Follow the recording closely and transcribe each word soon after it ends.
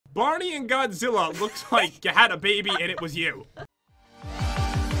Barney and Godzilla looks like you had a baby and it was you.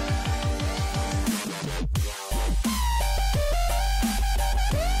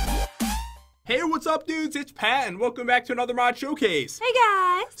 Hey, what's up, dudes? It's Pat, and welcome back to another mod showcase. Hey,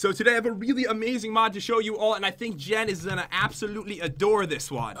 guys. So today I have a really amazing mod to show you all, and I think Jen is gonna absolutely adore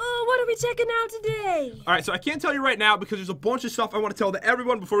this one. Oh, what are we checking out today? All right, so I can't tell you right now because there's a bunch of stuff I want to tell to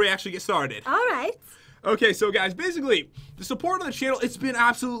everyone before we actually get started. All right. Okay, so guys, basically, the support on the channel, it's been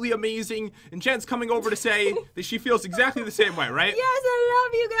absolutely amazing, and Jen's coming over to say that she feels exactly the same way, right? Yes, I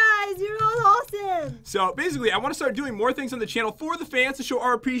love you guys. You're all awesome. So basically, I want to start doing more things on the channel for the fans to show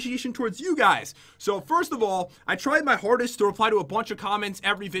our appreciation towards you guys. So first of all, I tried my hardest to reply to a bunch of comments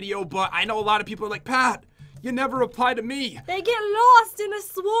every video, but I know a lot of people are like, Pat, you never reply to me. They get lost in a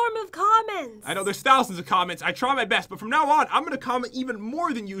swarm of comments. I know there's thousands of comments. I try my best, but from now on, I'm going to comment even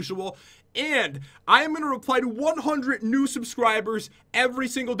more than usual. And I am going to reply to 100 new subscribers every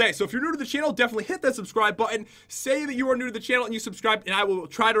single day. So if you're new to the channel, definitely hit that subscribe button. Say that you are new to the channel and you subscribed, and I will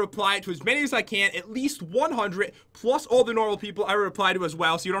try to reply to as many as I can. At least 100, plus all the normal people I will reply to as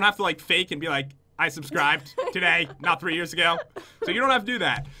well. So you don't have to like fake and be like, I subscribed today, not 3 years ago. So you don't have to do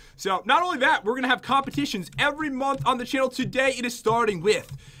that. So not only that, we're going to have competitions every month on the channel. Today it is starting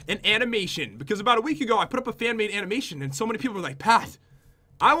with an animation. Because about a week ago, I put up a fan-made animation, and so many people were like, Pat,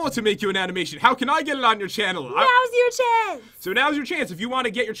 I want to make you an animation. How can I get it on your channel? Now's your chance. So now's your chance. If you want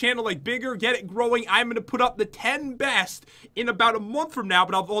to get your channel like bigger, get it growing, I'm going to put up the 10 best in about a month from now,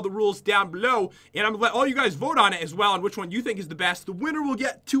 but I'll have all the rules down below, and I'm going to let all you guys vote on it as well on which one you think is the best. The winner will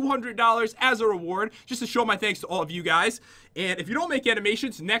get $200 as a reward, just to show my thanks to all of you guys. And if you don't make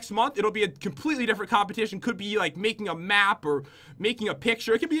animations, next month, it'll be a completely different competition. Could be like making a map or making a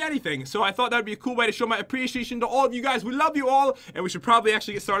picture. It could be anything. So I thought that would be a cool way to show my appreciation to all of you guys. We love you all, and we should probably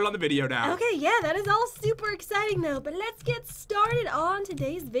actually get started on the video now. Okay, yeah, that is all super exciting though, but let's get started on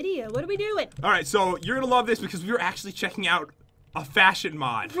today's video. What are we doing? All right, so you're going to love this because we were actually checking out a fashion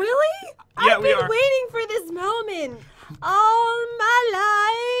mod. Really? Yeah, I've been waiting for this moment all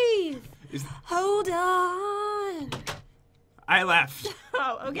my life. Hold on. I left.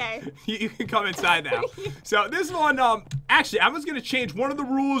 Oh, okay. You can come inside now. So this one, actually, I was going to change one of the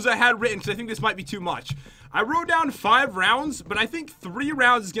rules I had written because I think this might be too much. I wrote down 5 rounds, but I think 3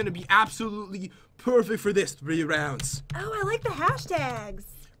 rounds is going to be absolutely perfect for this 3 rounds. Oh, I like the hashtags.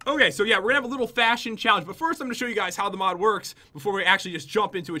 Okay, so yeah, we're going to have a little fashion challenge, but first I'm going to show you guys how the mod works before we actually just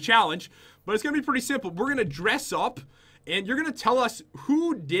jump into a challenge. But it's going to be pretty simple. We're going to dress up, and you're going to tell us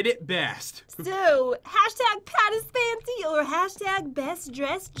who did it best. So, hashtag Pat is fancy or hashtag best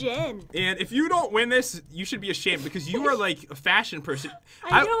dressed Jen. And if you don't win this, you should be ashamed because you are like a fashion person.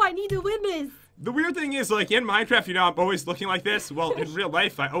 I know, I need to win this. The weird thing is, like, in Minecraft, you know, I'm always looking like this. Well, in real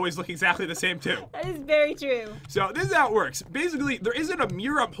life, I always look exactly the same, too. That is very true. So, this is how it works. Basically, there isn't a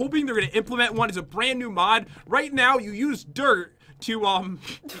mirror. I'm hoping they're going to implement one as a brand new mod. Right now, you use dirt to,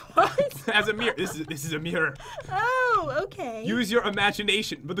 What? as a mirror. This is a mirror. Oh, okay. Use your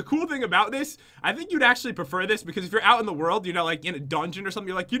imagination. But the cool thing about this, I think you'd actually prefer this because if you're out in the world, you know, like in a dungeon or something,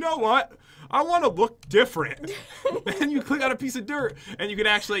 you're like, you know what? I want to look different. And you click on a piece of dirt and you can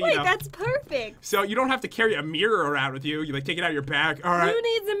actually, Wait, you know. that's perfect. So you don't have to carry a mirror around with you. You like take it out of your bag. All right. Who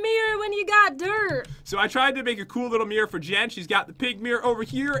needs a mirror when you got dirt? So I tried to make a cool little mirror for Jen. She's got the pig mirror over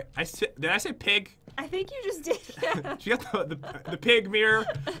here. Did I say pig? I think you just did. Yeah. She got the pig mirror.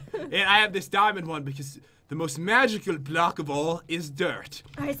 And I have this diamond one because the most magical block of all is dirt.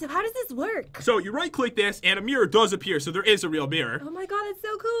 All right, so how does this work? So you right click this and a mirror does appear. So there is a real mirror. Oh my god, that's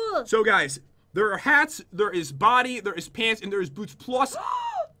so cool. So guys, there are hats, there is body, there is pants, and there is boots plus.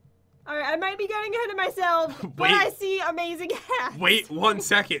 All right, I might be getting ahead of myself, but I see amazing hats. Wait 1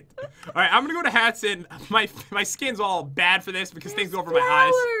 second. All right, I'm gonna go to hats, and my skin's all bad for this because things go over my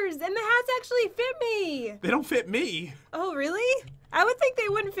eyes. Flowers, and the hats actually fit me. They don't fit me. Oh, really? I would think they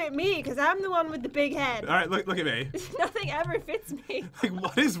wouldn't fit me because I'm the one with the big head. All right, look at me. Nothing ever fits me. Like,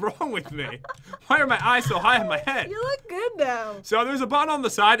 what is wrong with me? Why are my eyes so high on my head? You look good, though. So there's a button on the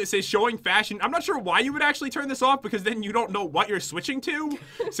side that says showing fashion. I'm not sure why you would actually turn this off because then you don't know what you're switching to.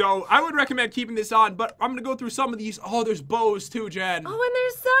 So I would recommend keeping this on, but I'm gonna go through some of these. Oh, there's bows too, Jen. Oh, and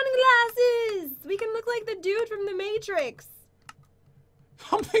there's sunglasses. We can look like the dude from The Matrix.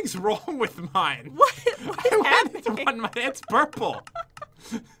 Something's wrong with mine. What is happening? It's purple.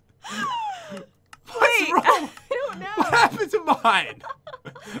 What's Wait, wrong? I don't know. What happened to mine?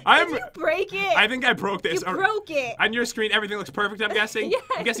 Did you break it? I think I broke this. You broke it. On your screen, everything looks perfect, I'm guessing? Yes.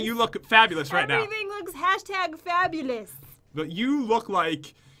 I'm guessing you look fabulous right now. Everything looks hashtag fabulous. But you look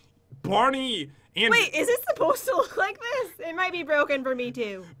like Barney and... Wait, is it supposed to look like this? It might be broken for me,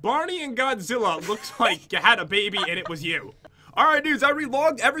 too. Barney and Godzilla looks like you had a baby and it was you. All right, dudes, I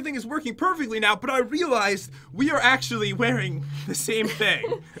relogged. Everything is working perfectly now, but I realized we are actually wearing the same thing.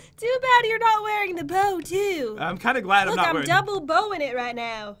 Too bad you're not wearing the bow, too. I'm kind of glad I'm not wearing Look, I'm double bowing it right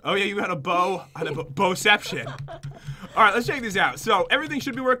now. Oh, yeah, you had a bow on a bowception. All right, let's check this out. So everything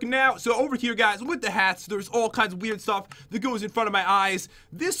should be working now. So over here, guys, with the hats, there's all kinds of weird stuff that goes in front of my eyes.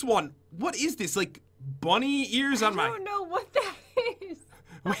 This one, what is this? Like bunny ears on my... I don't know what that is.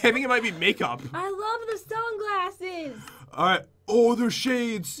 Wait, I think it might be makeup. I love the sunglasses. All right. Oh, they're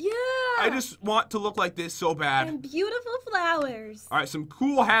shades. Yeah. I just want to look like this so bad. And beautiful flowers. All right, some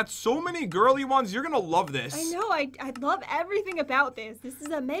cool hats. So many girly ones. You're going to love this. I know. I love everything about this. This is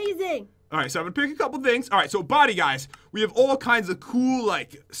amazing. All right, so I'm going to pick a couple things. All right, so body, guys. We have all kinds of cool,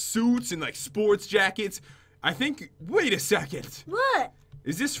 like, suits and, like, sports jackets. I think... Wait a second. What?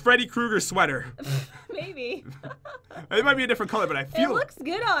 Is this Freddy Krueger's sweater? Maybe. It might be a different color, but I feel... It looks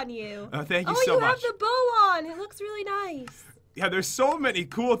good on you. Thank you so much. Oh, you have the bow on. It looks really nice. Yeah, there's so many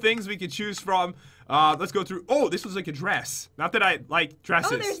cool things we could choose from. Let's go through... Oh, this was like a dress. Not that I like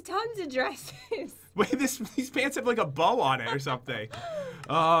dresses. Oh, there's tons of dresses. Wait, these pants have like a bow on it or something.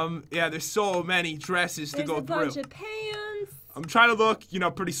 Yeah, there's so many dresses to go through. There's a bunch of pants. I'm trying to look, you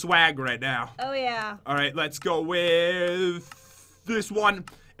know, pretty swag right now. Oh, yeah. All right, let's go with this one.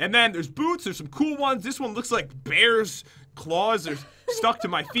 And then there's boots. There's some cool ones. This one looks like bear's claws are stuck to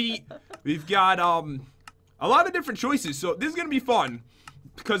my feet. We've got a lot of different choices. So this is going to be fun.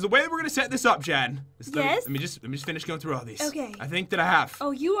 Because the way that we're going to set this up, Jen, is yes? let me just finish going through all these. Okay. I think that I have.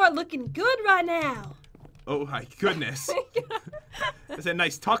 Oh, you are looking good right now. Oh, my goodness. That's a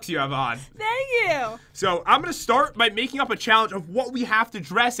nice tux you have on. Thank you. So I'm going to start by making up a challenge of what we have to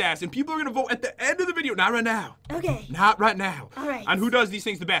dress as. And people are going to vote at the end of the video. Not right now. Okay. Not right now. All right. On who does these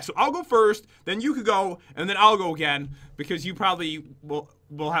things the best. So I'll go first, then you could go, and then I'll go again. Because you probably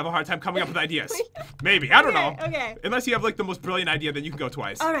will have a hard time coming up with ideas. Maybe. I don't know. Okay. Unless you have like the most brilliant idea, then you can go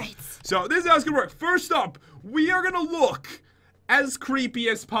twice. All right. So this is how it's going to work. First up, we are going to look as creepy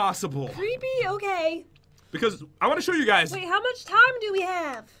as possible. Creepy? Okay. Because I want to show you guys. Wait, how much time do we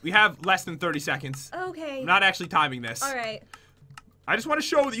have? We have less than 30 seconds. Okay. I'm not actually timing this. All right. I just want to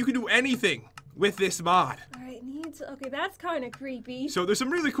show that you can do anything with this mod. All right, okay, that's kind of creepy. So there's some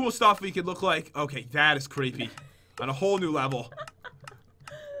really cool stuff we could look like. Okay, that is creepy. On a whole new level.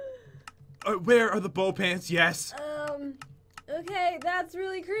 Where are the bow pants? Yes. Okay, that's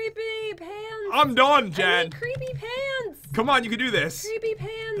really creepy. Pants. I'm done, Jen. I need creepy pants. Come on, you can do this. Creepy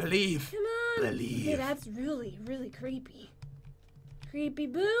pants. Believe. Come on. Believe. Okay, that's really, really creepy. Creepy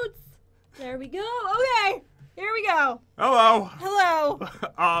boots. There we go. Okay, here we go. Hello. Hello.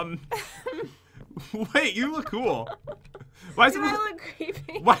 Wait, you look cool. Why does Do I look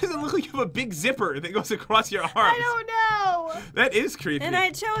creepy? Why does it look like you have a big zipper that goes across your arms? I don't know. That is creepy. And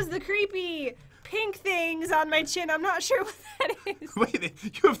I chose the creepy pink things on my chin. I'm not sure what that is. Wait,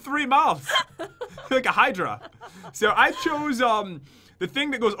 you have 3 mouths. You're like a hydra. So I chose the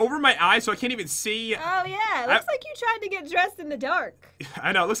thing that goes over my eyes so I can't even see. Oh yeah, it looks like you tried to get dressed in the dark.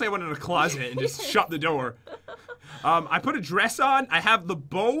 I know, it looks like I went in a closet and just shut the door. I put a dress on. I have the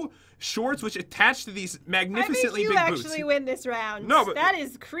bow shorts which attach to these magnificently big boots. I think you actually win this round. No, but that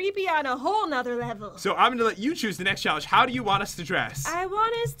is creepy on a whole nother level. So I'm gonna let you choose the next challenge. How do you want us to dress? I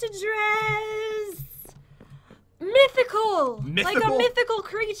want us to dress mythical. Like a mythical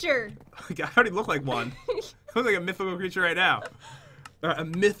creature. I already look like one. I look like a mythical creature right now. A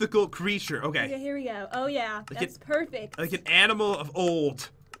mythical creature. Okay. Okay, here we go. Oh yeah, that's perfect. Like an animal of old.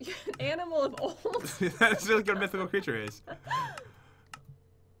 An animal of old? That's like what a mythical creature is.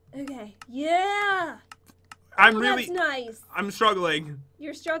 Okay. Yeah. That's nice. I'm struggling.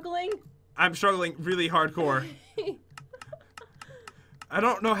 You're struggling? I'm struggling really hardcore. I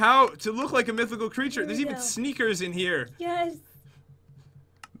don't know how to look like a mythical creature. There's even sneakers in here. Yes.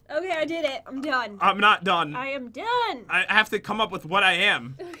 Okay, I did it. I'm done. I'm not done. I am done. I have to come up with what I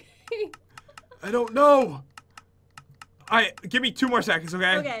am. Okay. I don't know. Give me 2 more seconds,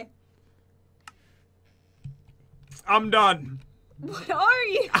 okay? Okay. I'm done. What are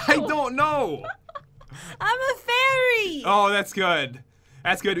you? I don't know. I'm a fairy. Oh, that's good.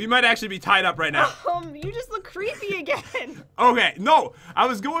 That's good. We might actually be tied up right now. You just look creepy again. Okay, no. I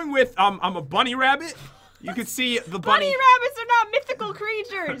was going with, I'm a bunny rabbit. You could see the bunny. Bunny rabbits are not mythical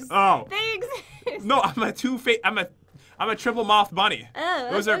creatures. Oh. They exist. No, I'm a triple mouthed bunny. Oh,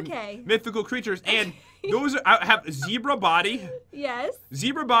 those are okay. mythical creatures, and those are, I have zebra body. Yes.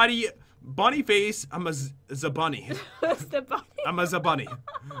 Zebra body, bunny face. I'm a zabunny. What's the bunny? I'm a zabunny.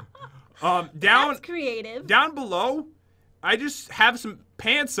 Down. That's creative. Down below, I just have some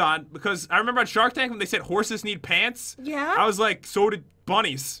pants on because I remember on Shark Tank when they said horses need pants. Yeah? I was like, so did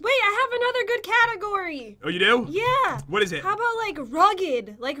bunnies. Wait, I have another good category. Oh, you do? Yeah. What is it? How about like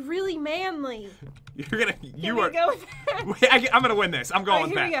rugged, like really manly? Go with that? Wait, I'm gonna win this. I'm going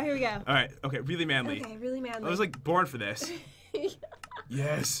with that. Here we go. All right. Okay. Really manly. Okay, really manly. I was like born for this.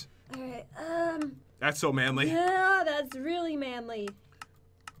 Yes. All right. That's so manly. Yeah, that's really manly.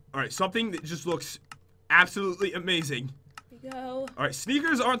 All right. Something that just looks absolutely amazing. Here we go. All right.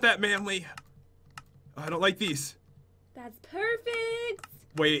 Sneakers aren't that manly. I don't like these. That's perfect.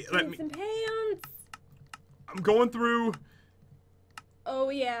 Wait. Let me. Some pants. I'm going through. Oh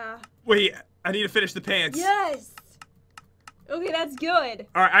yeah. Wait. I need to finish the pants. Yes. Okay, that's good.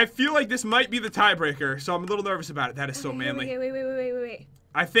 All right. I feel like this might be the tiebreaker, so I'm a little nervous about it. That is so manly. Okay, wait.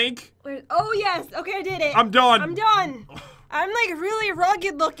 I think. Oh yes. Okay, I did it. I'm done. I'm done. I'm like really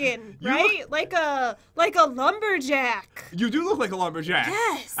rugged looking, right? Like a lumberjack. You do look like a lumberjack.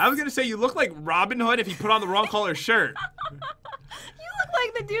 Yes. I was gonna say you look like Robin Hood if he put on the wrong color shirt. You look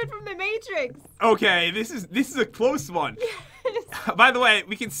like the dude from The Matrix. Okay, this is a close one. Yes. By the way,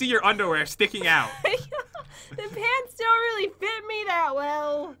 we can see your underwear sticking out. The pants don't really fit me that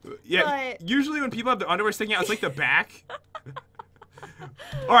well. Yeah, but... usually when people have their underwear sticking out, it's like the back.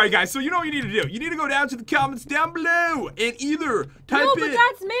 All right, guys, so you know what you need to do. You need to go down to the comments down below and either type No, in... but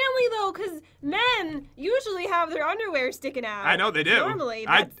that's manly, though, because men usually have their underwear sticking out. I know they do. Normally.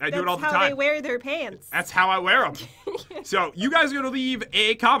 I do it all the That's how time. they wear their pants. That's how I wear them. So you guys are going to leave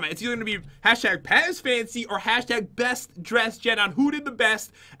a comment. It's either going to be hashtag #PatIsFancy or hashtag #BestDressedJen on who did the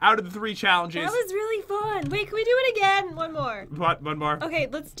best out of the 3 challenges. That was really fun. Wait, can we do it again? One more. What? One more? Okay,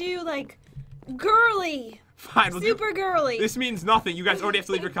 let's do, like, girly. Fine. Super girly. This means nothing. You guys already have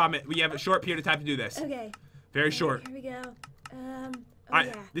to leave your comment. We have a short period of time to do this. Okay. Very short. Here we go.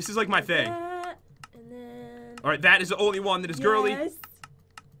 Yeah. This is like my thing. That, and then... All right, that is the only one that is girly. Yes.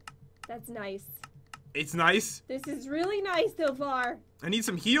 That's nice. It's nice. This is really nice so far. I need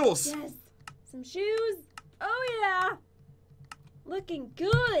some heels. Yes. Some shoes. Oh, yeah. Looking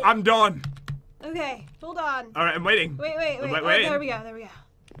good. I'm done. Okay, hold on. All right, I'm waiting. Wait. Wait. Oh, there we go.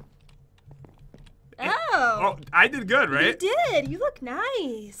 Oh, I did good, right? you did. You look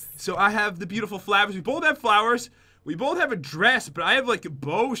nice. So I have the beautiful flowers. We both have flowers. We both have a dress, but I have like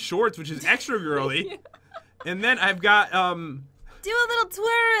bow shorts, which is extra girly. Yeah. And then I've got Do a little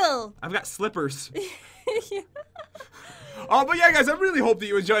twirl. I've got slippers. But yeah, guys, I really hope that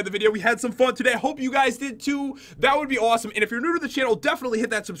you enjoyed the video. We had some fun today. I hope you guys did too. That would be awesome. And if you're new to the channel, definitely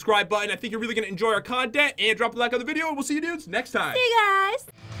hit that subscribe button. I think you're really going to enjoy our content. And drop a like on the video, and we'll see you dudes next time. See you guys.